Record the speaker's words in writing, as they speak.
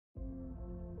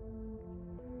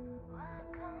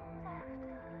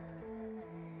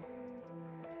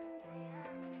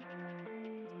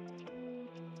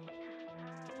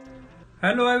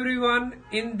Hello everyone,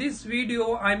 in this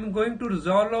video I am going to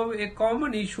resolve a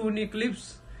common issue in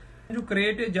Eclipse. To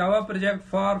create a Java project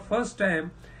for first time,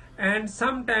 and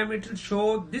sometime it will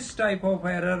show this type of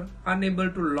error, unable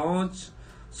to launch.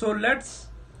 So let's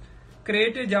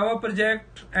create a Java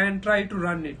project and try to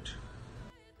run it.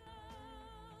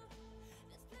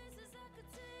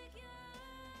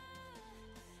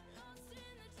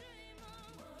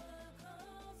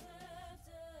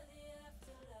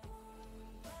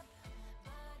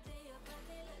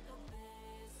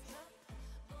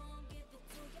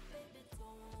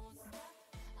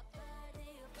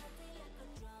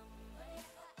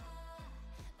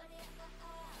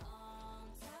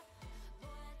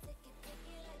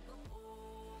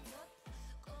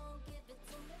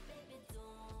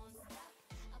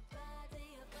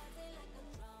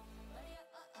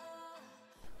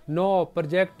 Now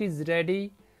project is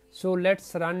ready, so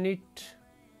let's run it.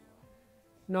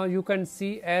 Now you can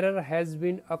see error has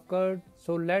been occurred,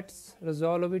 so let's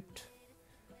resolve it.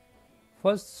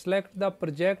 First select the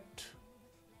project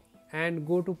and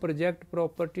go to project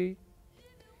property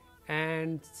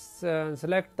and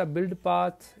select the build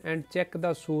path and check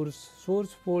the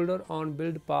source folder on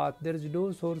build path. There is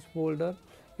no source folder.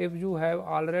 If you have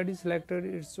already selected,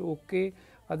 it's okay,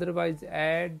 otherwise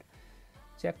add,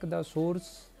 check the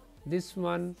source, this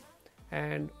one,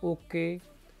 and OK,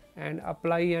 and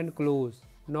apply and close.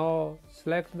 Now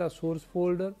select the source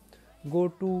folder, go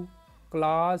to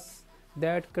class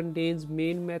that contains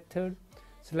main method,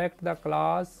 select the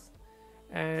class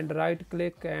and right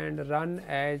click and run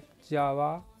as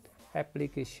Java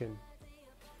application.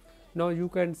 Now you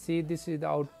can see this is the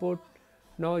output.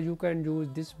 Now you can use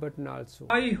this button also.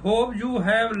 I hope you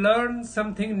have learned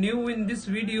something new in this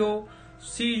video.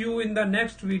 See you in the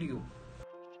next video.